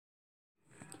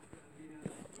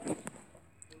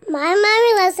My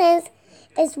memory lessons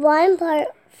is 1.4.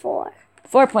 4.4.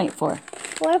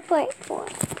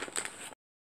 4.4.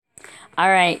 All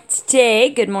right, today,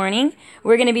 good morning,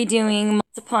 we're going to be doing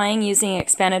multiplying using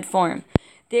expanded form.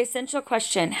 The essential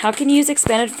question, how can you use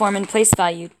expanded form and place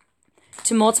value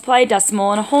to multiply a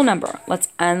decimal and a whole number? Let's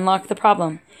unlock the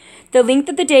problem. The length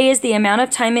of the day is the amount of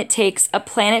time it takes a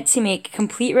planet to make a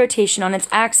complete rotation on its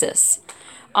axis.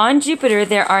 On Jupiter,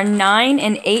 there are 9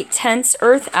 8/10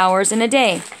 Earth hours in a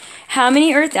day. How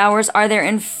many Earth hours are there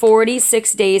in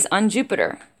 46 days on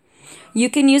Jupiter? You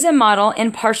can use a model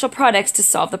and partial products to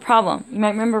solve the problem. You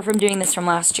might remember from doing this from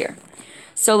last year.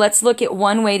 So let's look at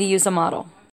one way to use a model.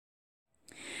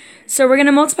 So we're going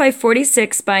to multiply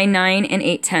 46 by 9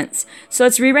 8/10. So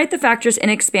let's rewrite the factors in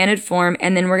expanded form,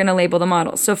 and then we're going to label the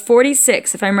model. So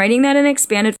 46, if I'm writing that in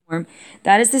expanded form,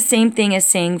 that is the same thing as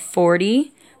saying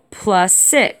 40 plus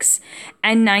 6.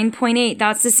 And 9.8,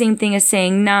 that's the same thing as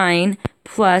saying 9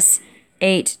 plus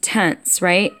 8/10,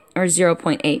 right? Or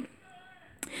 0.8.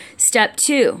 Step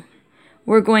 2,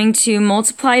 we're going to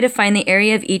multiply to find the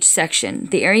area of each section.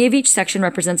 The area of each section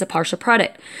represents a partial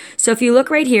product. So if you look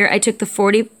right here, I took the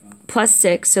 40 plus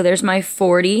 6, so there's my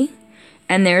 40,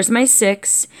 and there's my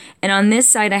 6, and on this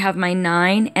side I have my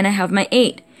 9, and I have my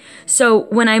 8. So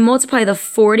when I multiply the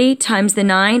 40 times the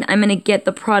 9, I'm going to get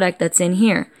the product that's in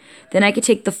here. Then I could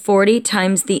take the 40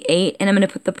 times the 8, and I'm going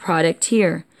to put the product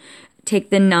here. Take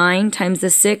the 9 times the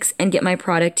 6 and get my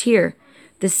product here.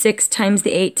 The 6 times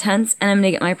the 8/10, and I'm going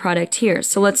to get my product here.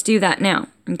 So let's do that now,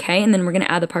 okay? And then we're going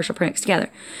to add the partial products together.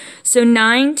 So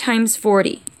 9 times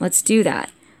 40, let's do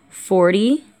that.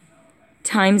 40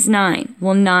 times 9.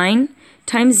 Well, 9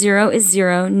 times 0 is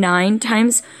 0. 9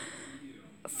 times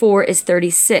 4 is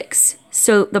 36.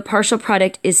 So the partial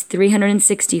product is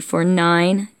 360 for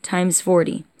 9 times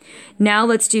 40. Now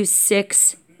let's do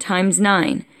 6 times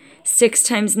 9. 6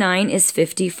 times 9 is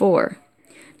 54.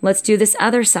 Let's do this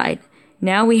other side.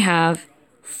 Now we have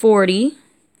 40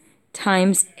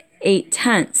 times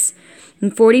 8/10.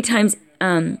 And 40 times,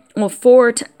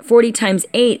 40 times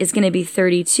 8 is going to be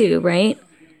 32, right?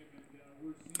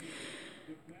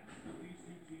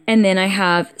 And then I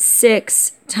have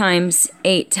 6 times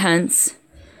 8/10.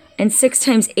 And 6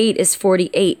 times 8 is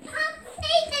 48.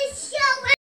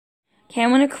 Okay, I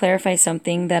want to clarify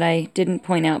something that I didn't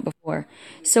point out before.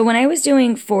 So when I was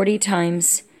doing 40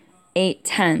 times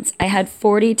 8/10, I had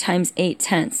 40 times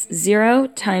 8/10. 0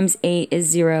 times 8 is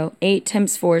 0. 8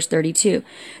 times 4 is 32.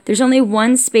 There's only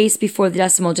one space before the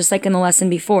decimal, just like in the lesson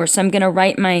before. So I'm going to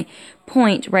write my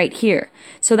point right here.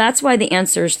 So that's why the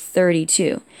answer is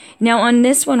 32. Now on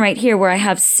this one right here where I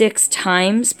have 6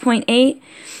 times 0.8,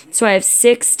 so I have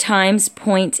 6 times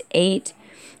 0.8,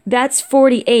 that's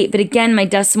 48. But again, my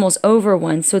decimal's over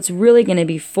 1, so it's really going to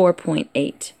be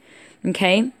 4.8.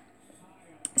 Okay?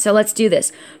 So let's do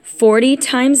this. 40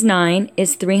 times 9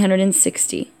 is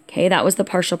 360. Okay, that was the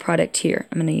partial product here.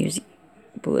 I'm going to use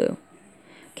blue.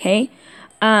 Okay,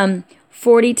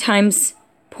 40 times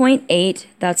 0.8,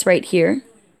 that's right here.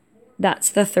 That's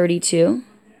the 32.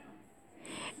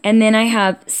 And then I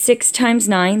have 6 times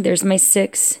 9. There's my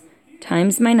 6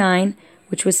 times my 9,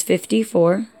 which was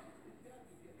 54.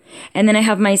 And then I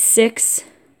have my 6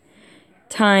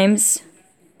 times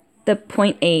the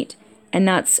 0.8. And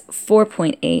that's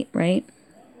 4.8, right?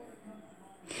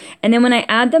 And then when I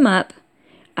add them up,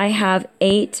 I have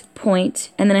 8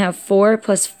 and then I have 4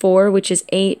 plus 4, which is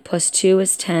 8, plus 2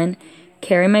 is 10,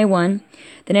 carry my 1.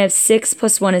 Then I have 6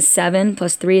 plus 1 is 7,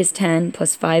 plus 3 is 10,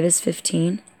 plus 5 is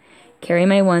 15, carry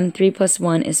my 1, 3 plus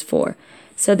 1 is 4.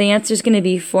 So the answer is going to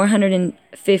be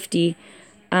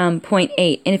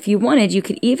 450.8. And if you wanted, you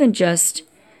could even just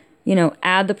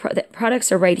add the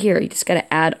products are right here. You just got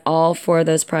to add all 4 of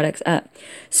those products up.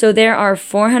 So there are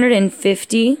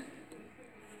 450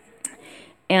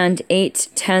 and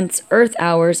 8/10 Earth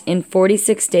hours in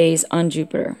 46 days on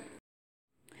Jupiter.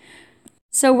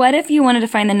 So what if you wanted to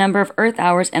find the number of Earth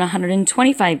hours in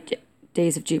 125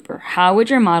 days of Jupiter? How would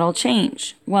your model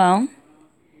change? Well,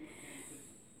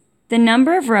 the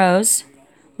number of rows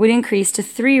would increase to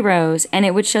 3 rows, and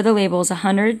it would show the labels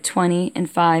 100, 20, and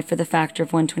 5 for the factor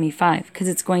of 125, because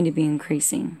it's going to be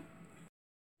increasing.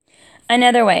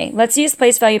 Another way, let's use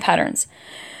place value patterns.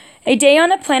 A day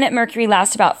on a planet Mercury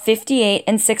lasts about 58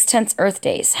 6/10 Earth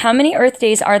days. How many Earth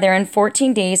days are there in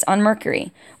 14 days on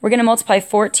Mercury? We're going to multiply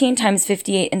 14 times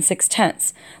 58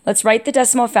 6/10. Let's write the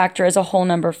decimal factor as a whole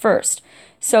number first.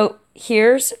 So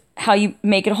here's how you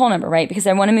make it a whole number, right? Because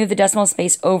I want to move the decimal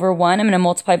space over 1. I'm going to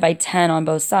multiply by 10 on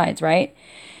both sides, right?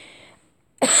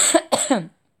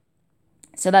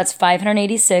 So that's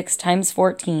 586 times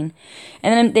 14.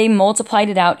 And then they multiplied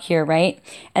it out here, right?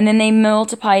 And then they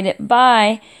multiplied it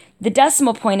by the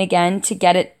decimal point again to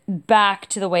get it back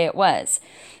to the way it was.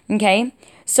 Okay,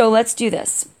 so let's do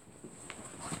this.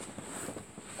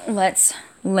 Let's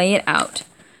lay it out.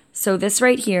 So this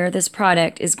right here, this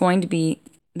product is going to be,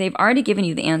 they've already given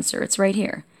you the answer. It's right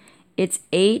here. It's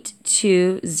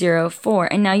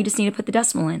 8204. And now you just need to put the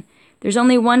decimal in. There's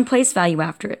only one place value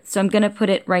after it. So I'm going to put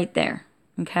it right there.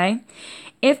 Okay?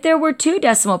 If there were 2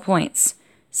 decimal points,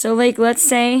 so like let's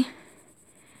say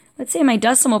my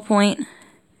decimal point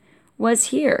was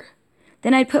here,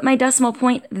 then I'd put my decimal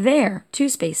point there, 2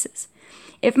 spaces.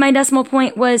 If my decimal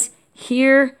point was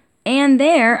here and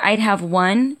there, I'd have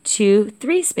 1, 2,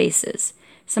 3 spaces.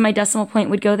 So my decimal point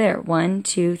would go there, 1,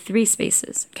 2, 3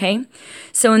 spaces, okay?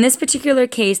 So in this particular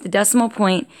case, the decimal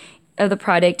point of the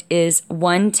product is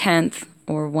 1/10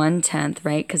 or 1/10,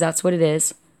 right? Because that's what it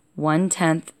is,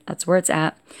 1/10, that's where it's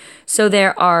at. So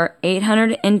there are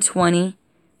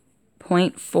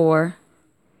 820.4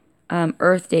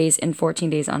 Earth days and 14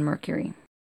 days on Mercury.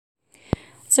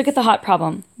 Let's look at the hot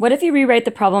problem. What if you rewrite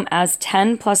the problem as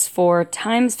 10 plus 4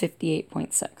 times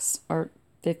 58.6, or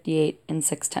 58 and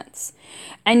 6/10,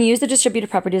 and use the distributive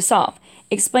property to solve?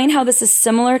 Explain how this is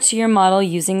similar to your model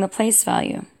using the place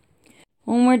value.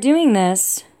 When we're doing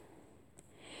this,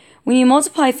 when you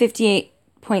multiply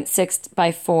 58.6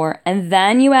 by 4 and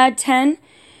then you add 10,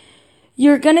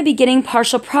 you're going to be getting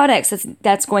partial products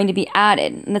that's going to be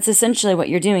added. And that's essentially what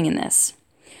you're doing in this.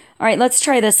 All right, let's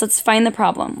try this. Let's find the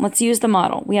problem. Let's use the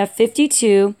model. We have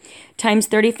 52 times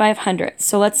 3,500.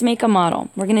 So let's make a model.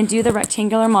 We're going to do the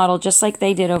rectangular model just like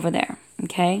they did over there,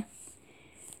 okay?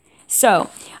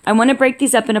 So I want to break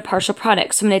these up into partial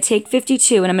products. So I'm going to take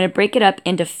 52 and I'm going to break it up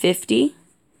into 50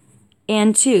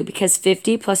 and 2 because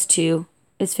 50 plus 2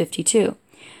 is 52.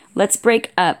 Let's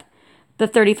break up the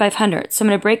 3,500. So I'm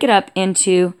going to break it up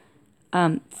into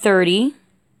 30,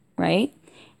 right?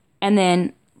 And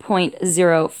then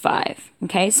 0.05.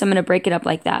 Okay, so I'm going to break it up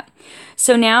like that.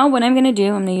 So now what I'm going to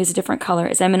do, I'm going to use a different color,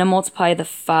 is I'm going to multiply the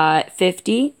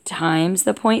 50 times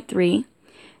the 0.3,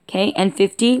 okay, and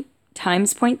 50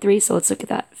 times 0.3. So let's look at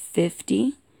that.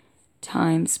 50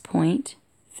 times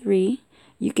 0.3.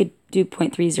 You could do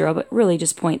 0.30, but really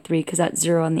just 0.3 because that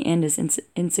 0 on the end is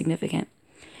insignificant.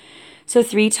 So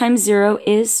 3 times 0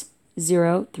 is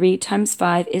 0. 3 times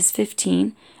 5 is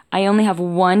 15. I only have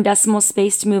 1 decimal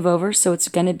space to move over, so it's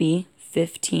going to be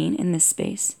 15 in this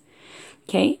space.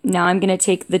 Okay, now I'm going to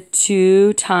take the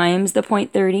 2 times the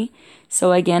 0.30.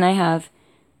 So again, I have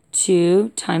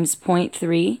 2 times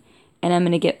 0.3, and I'm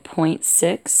going to get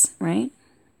 0.6, right?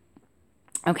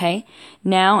 Okay,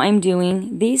 now I'm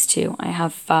doing these two. I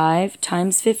have 5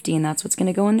 times 50, and that's what's going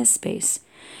to go in this space.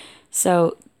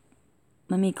 So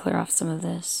let me clear off some of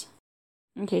this.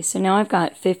 Okay, so now I've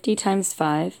got 50 times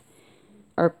 5,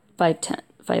 or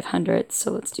 500.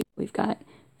 So let's do, we've got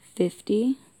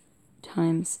 50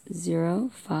 times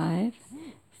 0, 5.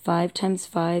 5 times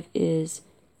 5 is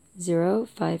 0.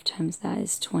 5 times that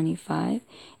is 25.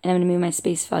 And I'm going to move my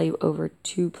space value over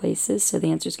 2 places. So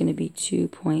the answer is going to be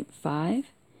 2.5.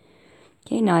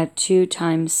 Okay, now I have 2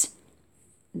 times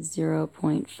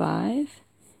 0.5.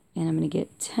 And I'm going to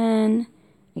get 10.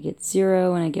 I get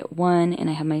 0 and I get 1. And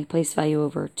I have my place value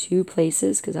over 2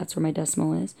 places because that's where my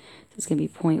decimal is. So it's going to be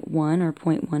 0.1 or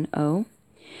 0.10.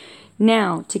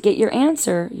 Now, to get your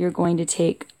answer, you're going to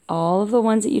take all of the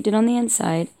ones that you did on the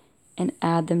inside and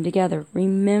add them together.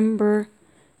 Remember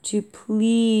to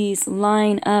please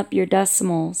line up your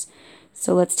decimals.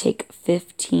 So let's take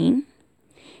 15,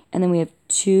 and then we have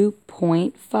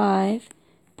 2.5,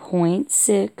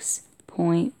 0.6,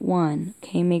 0.1.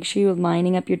 Okay, make sure you're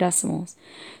lining up your decimals.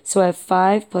 So I have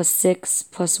 5 plus 6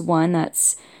 plus 1,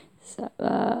 that's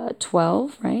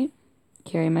 12, right?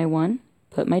 Carry my 1,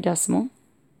 put my decimal.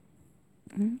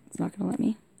 It's not going to let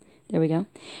me. There we go.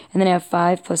 And then I have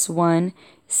 5 plus 1,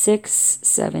 6,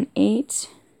 7, 8.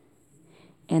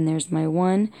 And there's my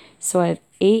 1. So I have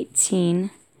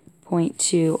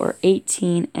 18.2 or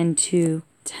 18 and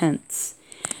 2/10.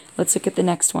 Let's look at the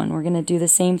next one. We're going to do the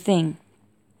same thing.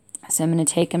 So I'm going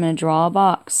to draw a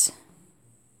box.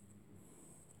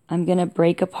 I'm going to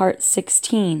break apart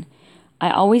 16. I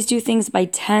always do things by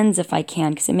tens if I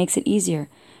can because it makes it easier.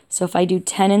 So if I do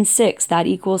 10 and 6, that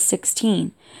equals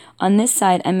 16. On this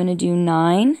side, I'm going to do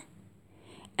 9,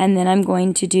 and then I'm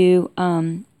going to do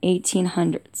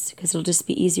 1800s because it'll just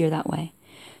be easier that way.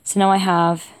 So now I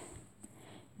have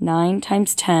 9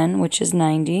 times 10, which is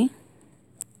 90,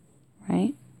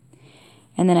 right?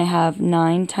 And then I have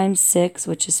 9 times 6,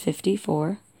 which is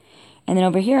 54. And then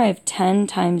over here I have 10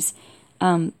 times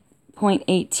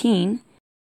 0.18.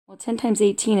 Well, 10 times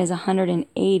 18 is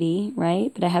 180,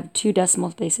 right? But I have 2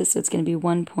 decimal places, so it's going to be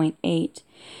 1.8. And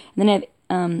then I have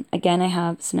again,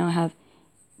 now I have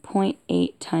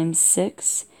 0.8 times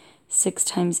 6. 6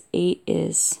 times 8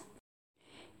 is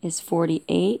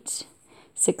 48.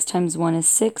 6 times 1 is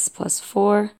 6, plus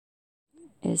 4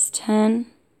 is 10.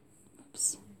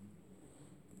 Oops.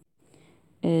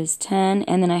 Is 10.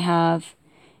 And then I have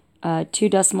 2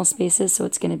 decimal spaces, so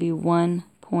it's going to be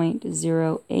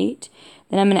 1.08.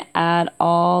 Then I'm going to add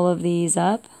all of these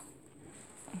up.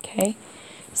 Okay,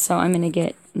 so I'm going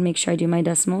to make sure I do my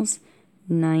decimals.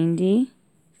 90,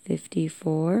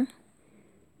 54.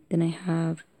 Then I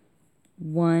have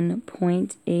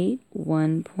 1.8,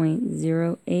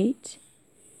 1.08.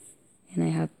 And I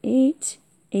have 8,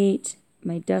 8,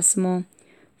 my decimal,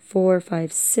 4,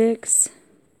 5, 6.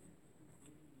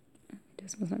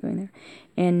 Decimal's not going there.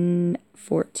 And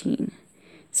 14.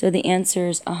 So the answer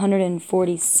is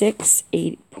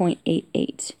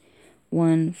 146.88.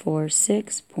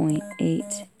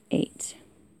 146.88.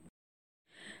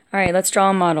 All right, let's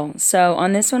draw a model. So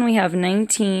on this one, we have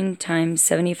 19 times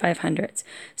 75 hundredths.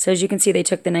 So as you can see, they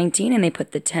took the 19 and they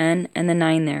put the 10 and the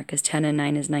 9 there because 10 and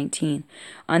 9 is 19.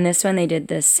 On this one, they did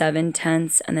the 7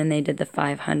 tenths and then they did the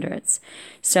 5 hundredths.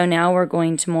 So now we're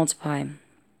going to multiply.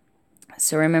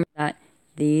 So remember that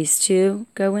these two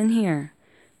go in here.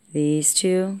 These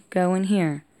two go in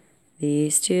here.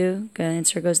 These two,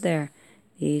 answer goes there.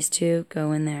 These two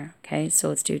go in there. Okay, so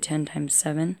let's do 10 times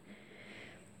 7.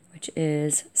 Which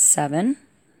is 7,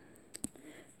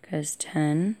 because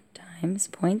 10 times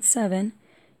 0.7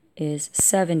 is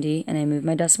 70, and I move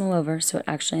my decimal over, so it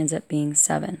actually ends up being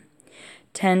 7.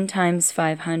 10 times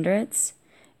 5 hundredths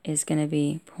is going to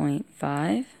be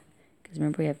 0.5, because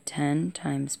remember we have 10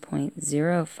 times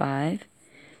 0.05,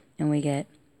 and we get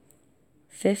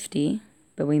 50,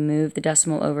 but we move the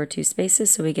decimal over 2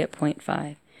 spaces, so we get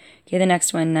 0.5. Okay, the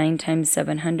next one, 9 times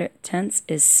 700 tenths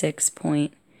is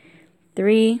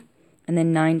 6.3, and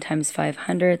then 9 times 5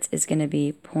 hundredths is going to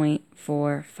be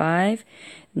 0.45.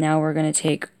 Now we're going to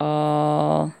take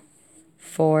all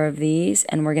 4 of these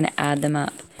and we're going to add them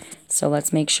up. So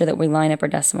let's make sure that we line up our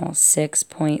decimals.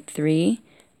 6.3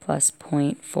 plus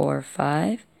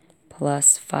 0.45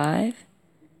 plus 5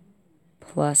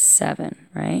 plus 7,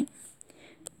 right?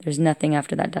 There's nothing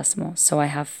after that decimal. So I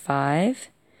have 5,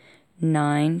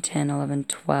 9, 10, 11,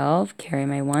 12. Carry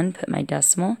my 1, put my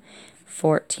decimal.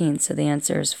 14. So the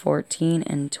answer is 14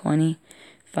 and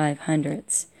 25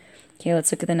 hundredths. Okay,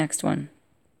 let's look at the next one.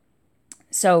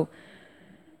 So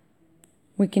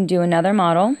we can do another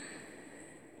model.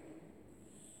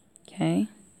 Okay,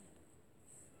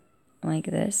 like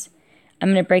this. I'm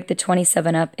going to break the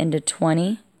 27 up into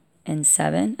 20 and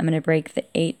 7. I'm going to break the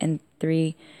 8 and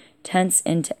 3 tenths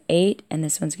into 8, and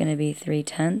this one's going to be 3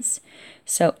 tenths.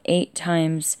 So 8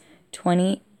 times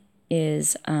 20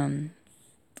 is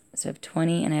so I have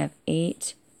 20 and I have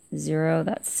 8, 0,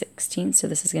 that's 16. So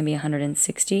this is going to be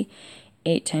 160.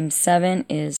 8 times 7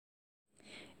 is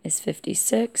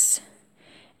 56.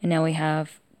 And now we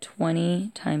have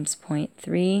 20 times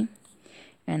 0.3.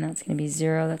 And that's going to be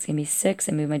 0. That's going to be 6.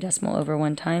 I move my decimal over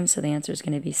 1 time, so the answer is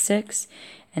going to be 6.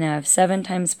 And I have 7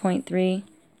 times 0.3.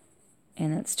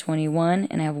 And that's 21.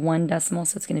 And I have 1 decimal,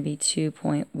 so it's going to be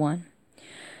 2.1. All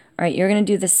right, you're going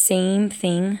to do the same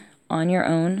thing on your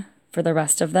own for the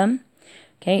rest of them.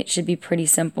 Okay, it should be pretty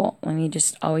simple.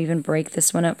 I'll even break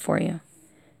this one up for you.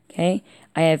 Okay,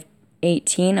 I have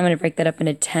 18. I'm going to break that up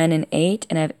into 10 and 8,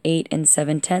 and I have 8 and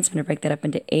 7 tenths. I'm going to break that up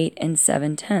into 8 and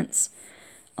 7 tenths.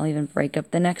 I'll even break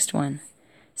up the next one.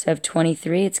 So I have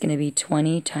 23. It's going to be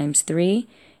 20 times 3,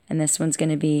 and this one's going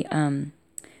to be,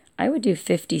 I would do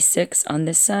 56 on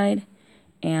this side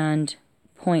and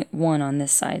 0.1 on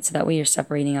this side, so that way you're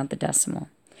separating out the decimal.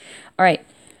 All right.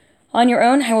 On your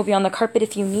own, I will be on the carpet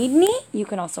if you need me. You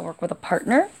can also work with a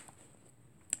partner.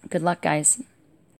 Good luck, guys.